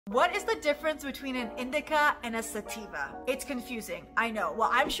What is the difference between an indica and a sativa? It's confusing, I know.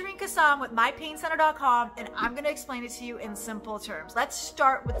 Well, I'm Shireen Kassam with mypaincenter.com, and I'm gonna explain it to you in simple terms. Let's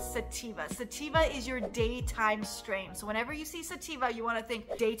start with sativa. Sativa is your daytime strain. So whenever you see sativa, you wanna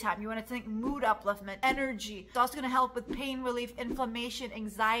think daytime. You wanna think mood upliftment, energy. It's also gonna help with pain relief, inflammation,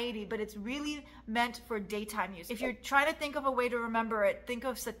 anxiety, but it's really meant for daytime use. If you're trying to think of a way to remember it, think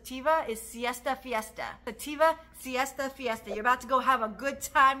of sativa is siesta fiesta. Sativa, siesta fiesta. You're about to go have a good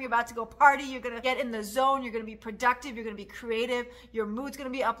time. You're about to go party. You're going to get in the zone. You're going to be productive. You're going to be creative. Your mood's going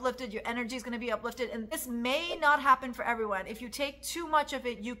to be uplifted. Your energy is going to be uplifted. And this may not happen for everyone. If you take too much of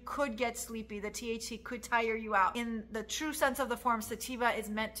it, you could get sleepy. The THC could tire you out. In the true sense of the form, sativa is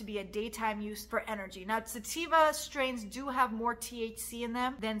meant to be a daytime use for energy. Now, sativa strains do have more THC in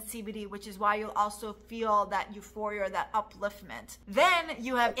them than CBD, which is why you'll also feel that euphoria or that upliftment. Then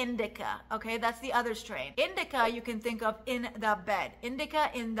you have indica. Okay, that's the other strain. Indica you can think of in the bed. Indica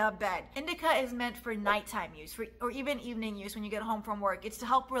in the bed. Indica is meant for nighttime use, or even evening use when you get home from work. It's to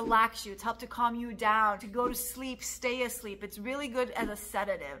help relax you. It's help to calm you down, to go to sleep, stay asleep. It's really good as a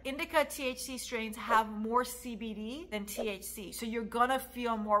sedative. Indica THC strains have more CBD than THC, so you're gonna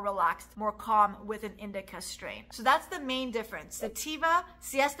feel more relaxed, more calm with an indica strain. So that's the main difference. Sativa,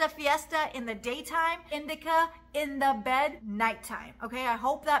 siesta fiesta in the daytime, indica in the bed, nighttime. Okay, I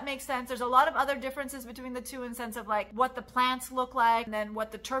hope that makes sense. There's a lot of other differences between the two in sense of like what the plants look like and then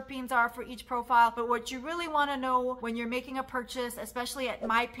what the terpenes are for each profile. But what you really want to know when you're making a purchase, especially at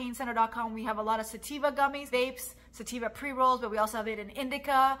mypaincenter.com, we have a lot of sativa gummies, vapes, sativa pre-rolls, but we also have it in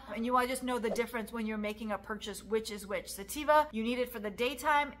indica. And you want to just know the difference when you're making a purchase, which is which. Sativa, you need it for the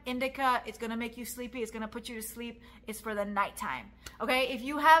daytime. Indica, it's going to make you sleepy. It's going to put you to sleep. It's for the nighttime. Okay, if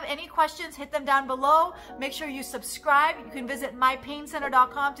you have any questions, hit them down below. Make sure you subscribe. You can visit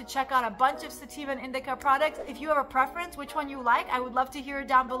mypaincenter.com to check out a bunch of sativa and indica products. If you have a preference, which one you like, I would love to hear it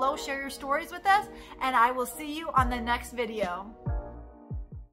down below. Share your stories with us, and I will see you on the next video.